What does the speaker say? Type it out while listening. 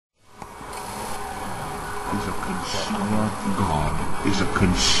is a consuming God is a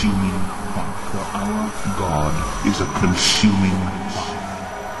consuming fire. For our God is a consuming fire.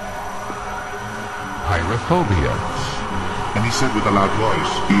 Pyrophobia. And he said with a loud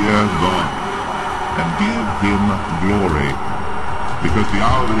voice, Fear God, and give him glory, because the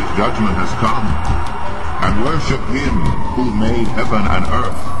hour of his judgment has come. And worship him who made heaven and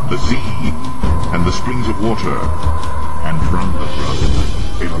earth, the sea, and the springs of water. And from the throne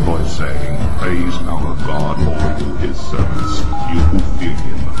came a voice saying, Praise our God, all you his servants, you who fear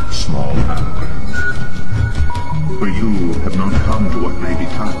him, small and great. For you have not come to what may be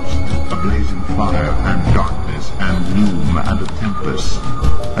touched, a blazing fire, and darkness, and gloom, and a tempest,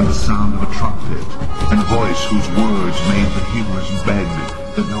 and the sound of a trumpet, and a voice whose words made the hearers beg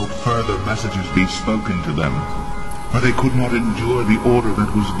that no further messages be spoken to them, for they could not endure the order that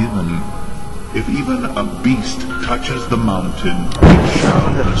was given. If even a beast touches the mountain, it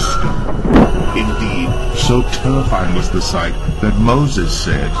shall be stoned. Indeed, so terrifying was the sight that Moses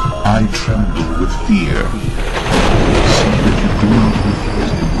said, I tremble with fear. See that you do not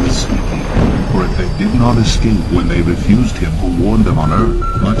refuse him who is speaking, for if they did not escape when they refused him who warned them on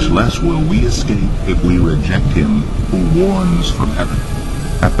earth, much less will we escape if we reject him who warns from heaven.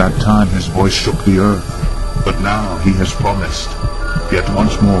 At that time his voice shook the earth, but now he has promised, Yet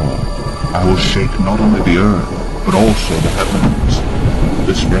once more I will shake not only the earth, but also the heavens.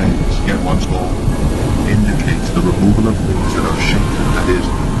 This phrase, yet once more, indicates the removal of things that are shaken, that is,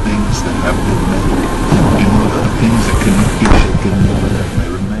 things that have been made, in order that things that cannot be shaken may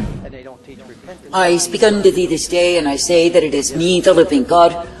remain. I speak unto thee this day, and I say that it is me, the living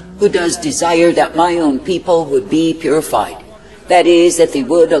God, who does desire that my own people would be purified. That is, that they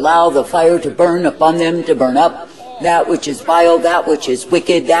would allow the fire to burn upon them, to burn up that which is vile, that which is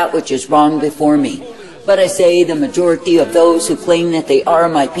wicked, that which is wrong before me. But I say the majority of those who claim that they are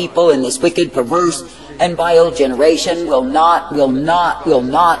my people in this wicked, perverse, and vile generation will not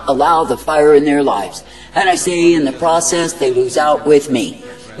allow the fire in their lives. And I say in the process they lose out with me.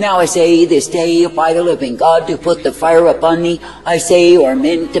 Now I say this day by the living God to put the fire upon me. I say you are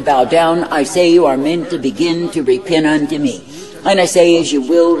meant to bow down. I say you are meant to begin to repent unto me. And I say, as you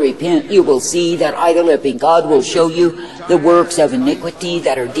will repent, you will see that I, the living God, will show you the works of iniquity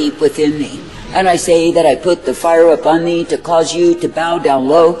that are deep within me. And I say that I put the fire upon thee to cause you to bow down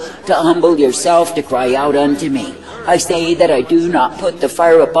low, to humble yourself, to cry out unto me. I say that I do not put the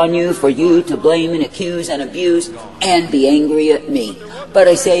fire upon you for you to blame and accuse and abuse and be angry at me. But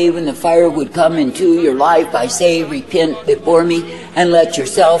I say when the fire would come into your life, I say repent before me and let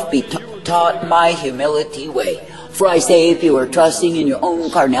yourself be taught my humility way. For I say, if you are trusting in your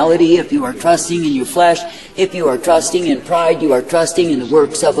own carnality, if you are trusting in your flesh, if you are trusting in pride, you are trusting in the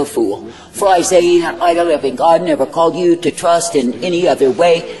works of a fool. For I say that I, the living God, never called you to trust in any other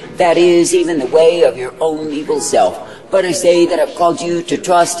way, that is, even the way of your own evil self. But I say that I've called you to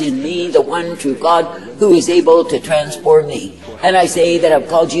trust in me, the one true God, who is able to transform me. And I say that I've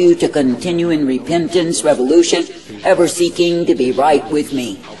called you to continue in repentance, revolution, ever seeking to be right with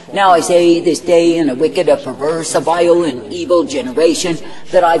me. Now I say this day in a wicked, a perverse, a vile, and evil generation,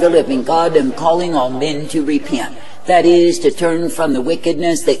 that I, the living God, am calling all men to repent. That is, to turn from the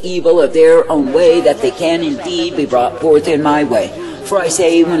wickedness, the evil of their own way, that they can indeed be brought forth in my way. For I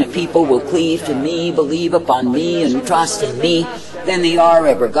say, when a people will cleave to me, believe upon me, and trust in me, then they are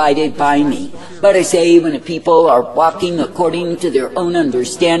ever guided by me. But I say, when a people are walking according to their own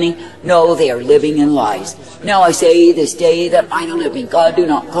understanding, no, they are living in lies. Now I say this day that I, the living God, do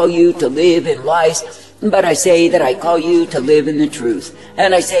not call you to live in lies, but I say that I call you to live in the truth.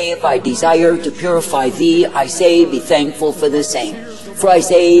 And I say, if I desire to purify thee, I say, be thankful for the same. For I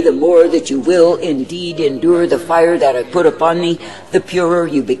say, the more that you will indeed endure the fire that I put upon thee, the purer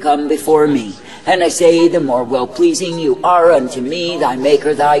you become before me. And I say, the more well-pleasing you are unto me, thy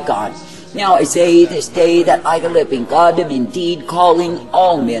Maker, thy God. Now I say this day that I, the living God, am indeed calling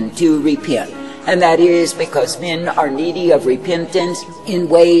all men to repent. And that is because men are needy of repentance in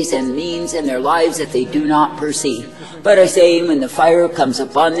ways and means in their lives that they do not perceive. But I say, when the fire comes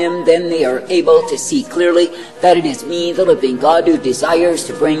upon them, then they are able to see clearly that it is me, the living God, who desires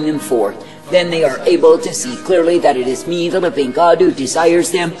to bring them forth. Then they are able to see clearly that it is me, the living God, who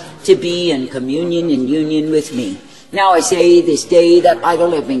desires them to be in communion and union with me. Now I say this day that I, the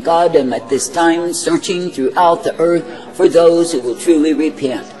living God, am at this time searching throughout the earth for those who will truly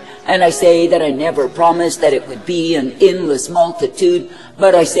repent. And I say that I never promised that it would be an endless multitude,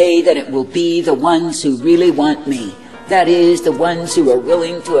 but I say that it will be the ones who really want me. That is, the ones who are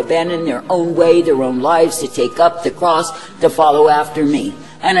willing to abandon their own way, their own lives, to take up the cross, to follow after me.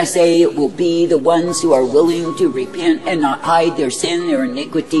 And I say it will be the ones who are willing to repent and not hide their sin, their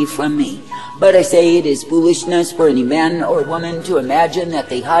iniquity from me. But I say it is foolishness for any man or woman to imagine that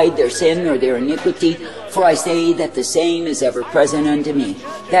they hide their sin or their iniquity, for I say that the same is ever present unto me.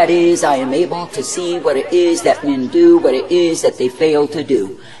 That is, I am able to see what it is that men do, what it is that they fail to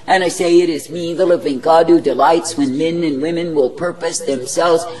do. And I say it is me, the living God, who delights when men and women will purpose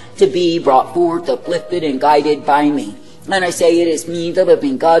themselves to be brought forth, uplifted, and guided by me. And I say it is me, the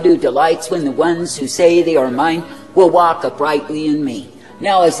living God, who delights when the ones who say they are mine will walk uprightly in me.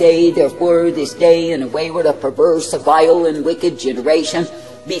 Now I say, therefore, this day in a wayward, a perverse, a vile, and wicked generation,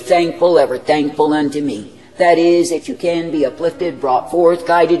 be thankful, ever thankful unto me. That is, if you can be uplifted, brought forth,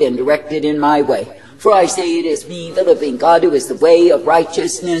 guided, and directed in my way. For I say it is me, the living God, who is the way of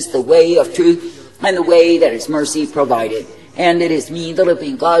righteousness, the way of truth, and the way that is mercy provided. And it is me, the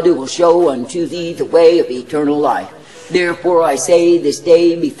living God, who will show unto thee the way of eternal life. Therefore I say this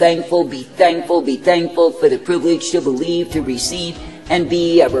day, be thankful, be thankful, be thankful for the privilege to believe, to receive, and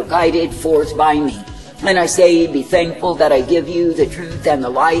be ever guided forth by me. And I say, be thankful that I give you the truth and the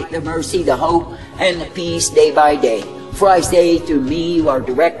light, the mercy, the hope, and the peace day by day. For I say, through me you are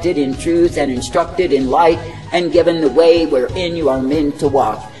directed in truth and instructed in light, and given the way wherein you are meant to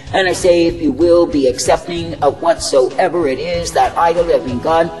walk. And I say, if you will be accepting of whatsoever it is that I, the living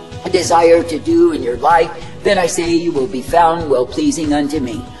God, desire to do in your life, then I say you will be found well-pleasing unto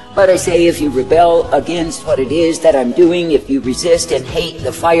me. But I say, if you rebel against what it is that I'm doing, if you resist and hate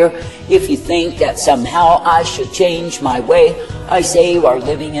the fire, if you think that somehow I should change my way, I say you are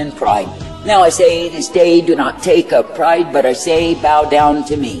living in pride. Now I say, this day do not take up pride, but I say, bow down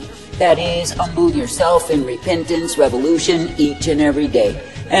to me. That is, humble yourself in repentance, revolution, each and every day.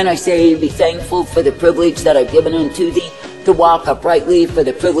 And I say, be thankful for the privilege that I've given unto thee, to walk uprightly, for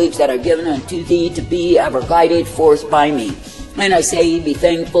the privilege that I've given unto thee, to be ever guided forth by me. And I say, be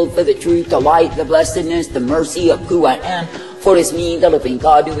thankful for the truth, the light, the blessedness, the mercy of who I am, for it is me, the living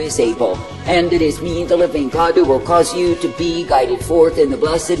God, who is able. And it is me, the living God, who will cause you to be guided forth in the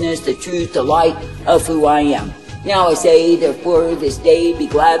blessedness, the truth, the light of who I am. Now I say, therefore, this day be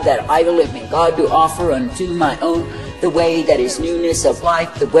glad that I, the living God, do offer unto my own the way that is newness of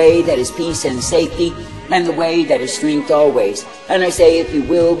life, the way that is peace and safety, and the way that is strength always. And I say, if you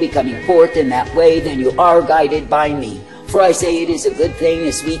will be coming forth in that way, then you are guided by me. For I say it is a good thing,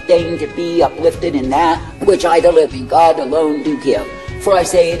 a sweet thing, to be uplifted in that which I, the living God, alone do give. For I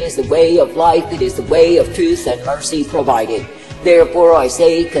say it is the way of life, it is the way of truth and mercy provided. Therefore I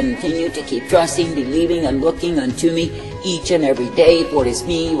say, continue to keep trusting, believing, and looking unto me each and every day, for it is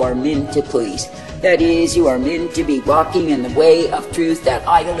me you are meant to please. That is, you are meant to be walking in the way of truth that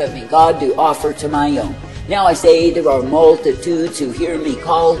I, the living God, do offer to my own. Now I say, there are multitudes who hear me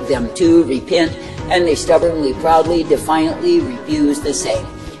call them to repent, and they stubbornly, proudly, defiantly refuse the same.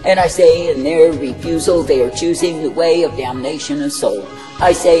 And I say, in their refusal they are choosing the way of damnation of soul.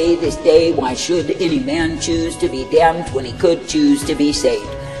 I say, this day, why should any man choose to be damned when he could choose to be saved?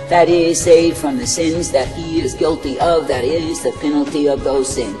 That is, saved from the sins that he is guilty of, that is, the penalty of those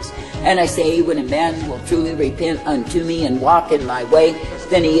sins. And I say, when a man will truly repent unto me and walk in my way,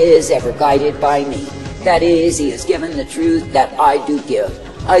 then he is ever guided by me. That is, he is given the truth that I do give.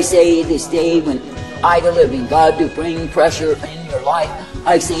 I say, this day, when I, the living God, do bring pressure in your life,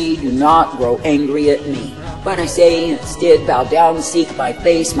 I say, do not grow angry at me. But I say, instead, bow down, seek my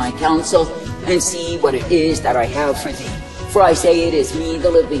face, my counsel, and see what it is that I have for thee. For I say, it is me,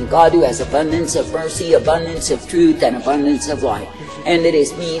 the living God, who has abundance of mercy, abundance of truth, and abundance of light. And it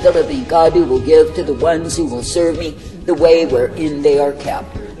is me, the living God, who will give to the ones who will serve me the way wherein they are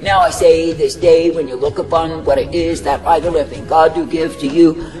kept. Now I say, this day, when you look upon what it is that I, the living God, do give to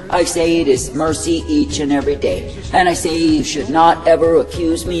you, I say it is mercy each and every day. And I say, you should not ever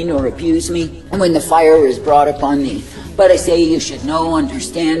accuse me nor abuse me when the fire is brought upon me. But I say, you should know,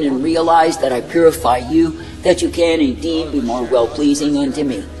 understand, and realize that I purify you, that you can indeed be more well-pleasing unto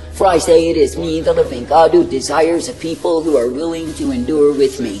me. For I say, it is me, the living God, who desires a people who are willing to endure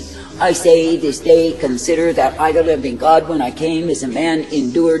with me. I say, this day, consider that I, the living God, when I came as a man,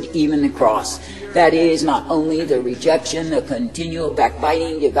 endured even the cross. That is, not only the rejection, the continual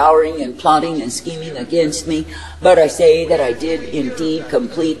backbiting, devouring, and plotting and scheming against me, but I say that I did indeed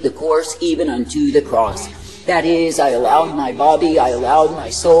complete the course even unto the cross. That is, I allowed my body, I allowed my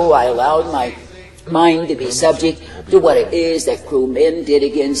soul, I allowed my mind to be subject to what it is that cruel men did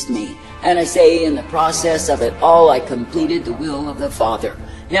against me. And I say, in the process of it all, I completed the will of the Father.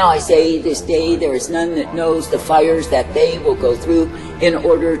 Now I say, this day there is none that knows the fires that they will go through in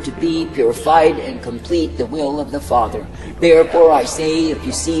order to be purified and complete the will of the Father. Therefore I say, if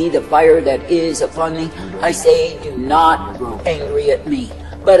you see the fire that is upon me, I say, do not grow angry at me.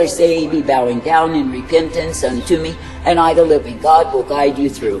 But I say, be bowing down in repentance unto me, and I, the living God, will guide you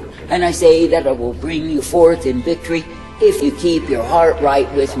through. And I say that I will bring you forth in victory if you keep your heart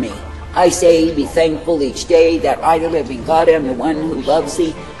right with me. I say, be thankful each day that I, the living God, am the one who loves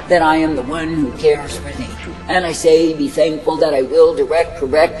thee, that I am the one who cares for thee. And I say, be thankful that I will direct,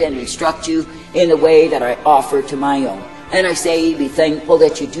 correct, and instruct you in the way that I offer to my own. And I say, be thankful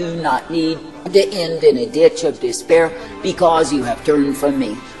that you do not need to end in a ditch of despair because you have turned from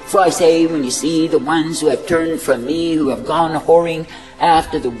me. For I say, when you see the ones who have turned from me, who have gone whoring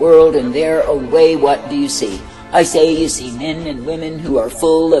after the world in their own way, what do you see? I say, you see men and women who are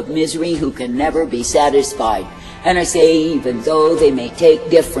full of misery, who can never be satisfied. And I say, even though they may take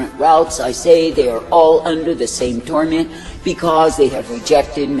different routes, I say they are all under the same torment because they have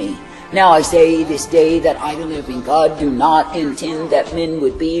rejected me. Now I say this day that I, the living God, do not intend that men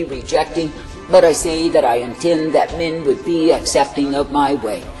would be rejecting, but I say that I intend that men would be accepting of my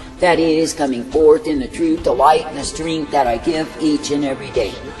way. That is, coming forth in the truth, the light, and the strength that I give each and every day.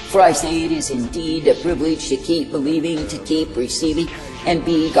 For I say it is indeed a privilege to keep believing, to keep receiving, and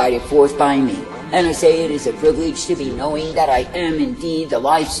be guided forth by me. And I say it is a privilege to be knowing that I am indeed the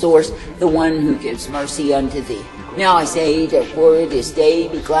life source, the one who gives mercy unto thee. Now I say, therefore, this day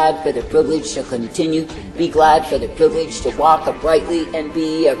be glad for the privilege to continue, be glad for the privilege to walk uprightly, and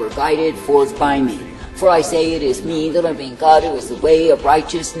be ever guided forth by me. For I say it is me, the living God, who is the way of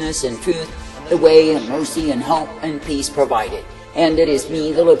righteousness and truth, the way of mercy and hope and peace provided. And it is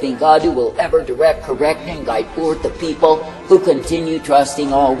me, the living God, who will ever direct, correct, and guide forth the people who continue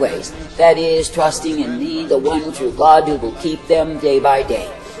trusting always. That is, trusting in thee, the one true God, who will keep them day by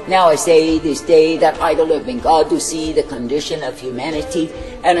day. Now I say this day that I, the living God, do see the condition of humanity,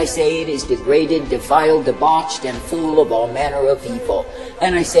 and I say it is degraded, defiled, debauched, and full of all manner of evil.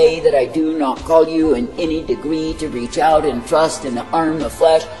 And I say that I do not call you in any degree to reach out and trust in the arm of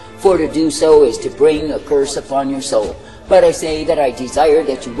flesh, for to do so is to bring a curse upon your soul. But I say that I desire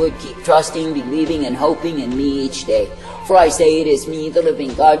that you would keep trusting, believing, and hoping in me each day. For I say it is me, the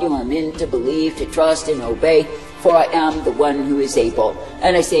living God, you are meant to believe, to trust, and obey, for I am the one who is able.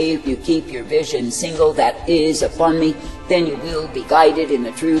 And I say, if you keep your vision single that is upon me, then you will be guided in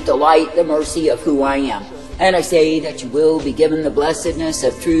the truth, the light, the mercy of who I am. And I say that you will be given the blessedness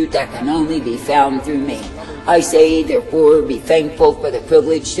of truth that can only be found through me. I say, therefore, be thankful for the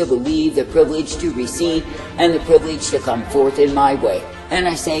privilege to believe, the privilege to receive, and the privilege to come forth in my way. And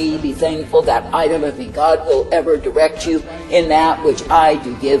I say, be thankful that I, the living God, will ever direct you in that which I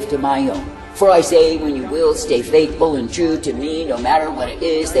do give to my own. For I say, when you will stay faithful and true to me, no matter what it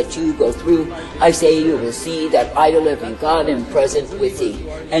is that you go through, I say you will see that I, the living God, am present with thee.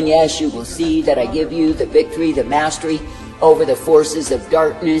 And yes, you will see that I give you the victory, the mastery over the forces of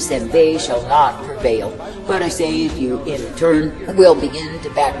darkness, and they shall not prevail. But I say, if you in turn will begin to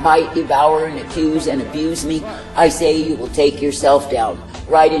backbite, devour, and accuse and abuse me, I say you will take yourself down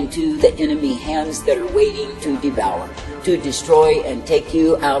right into the enemy hands that are waiting to devour, to destroy, and take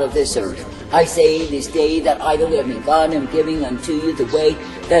you out of this earth. I say this day that I, the living God, am giving unto you the way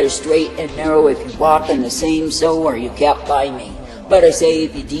that is straight and narrow. If you walk in the same, so are you kept by me. But I say,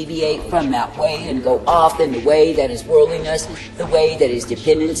 if you deviate from that way and go off in the way that is worldliness, the way that is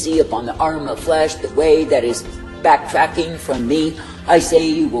dependency upon the arm of flesh, the way that is backtracking from me, I say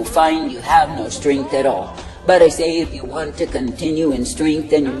you will find you have no strength at all. But I say, if you want to continue in strength,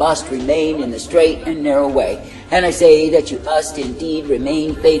 then you must remain in the straight and narrow way. And I say that you must indeed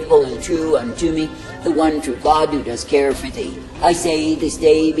remain faithful and true unto me, the one true God who does care for thee. I say this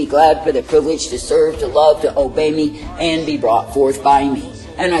day, be glad for the privilege to serve, to love, to obey me, and be brought forth by me.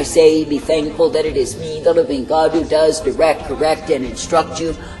 And I say, be thankful that it is me, the living God, who does direct, correct, and instruct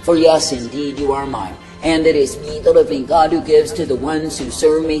you, for yes, indeed, you are mine. And it is me, the living God, who gives to the ones who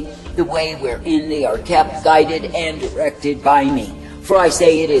serve me the way wherein they are kept, guided, and directed by me. For I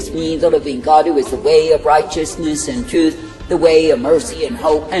say it is me, the living God, who is the way of righteousness and truth, the way of mercy and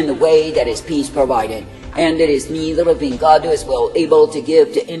hope, and the way that is peace provided. And it is me, the living God, who is well able to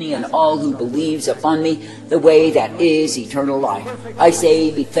give to any and all who believes upon me the way that is eternal life. I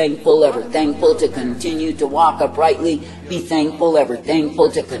say, be thankful, ever thankful to continue to walk uprightly. Be thankful, ever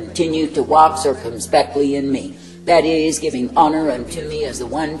thankful to continue to walk circumspectly in me. That is, giving honor unto me as the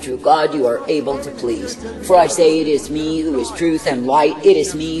one true God you are able to please. For I say it is me who is truth and light, it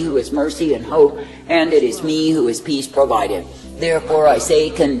is me who is mercy and hope, and it is me who is peace provided. Therefore I say,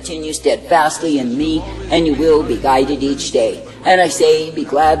 continue steadfastly in me, and you will be guided each day. And I say, be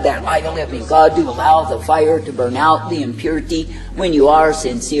glad that I, the living God, do allow the fire to burn out the impurity when you are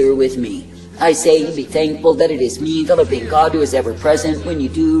sincere with me. I say, be thankful that it is me, the living God, who is ever present when you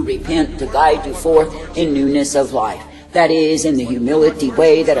do repent, to guide you forth in newness of life. That is, in the humility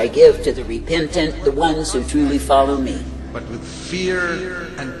way that I give to the repentant, the ones who truly follow me. But with fear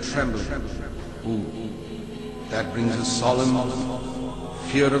and trembling. Ooh, that brings a solemn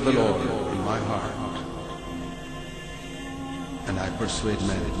fear of the Lord in my heart. And I persuade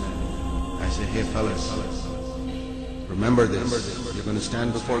men. I say, hey fellas, remember this. You're going to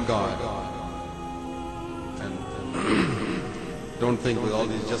stand before God. And don't think with all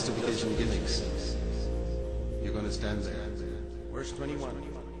these justification gimmicks, you're going to stand there. Verse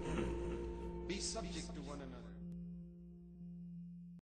 21.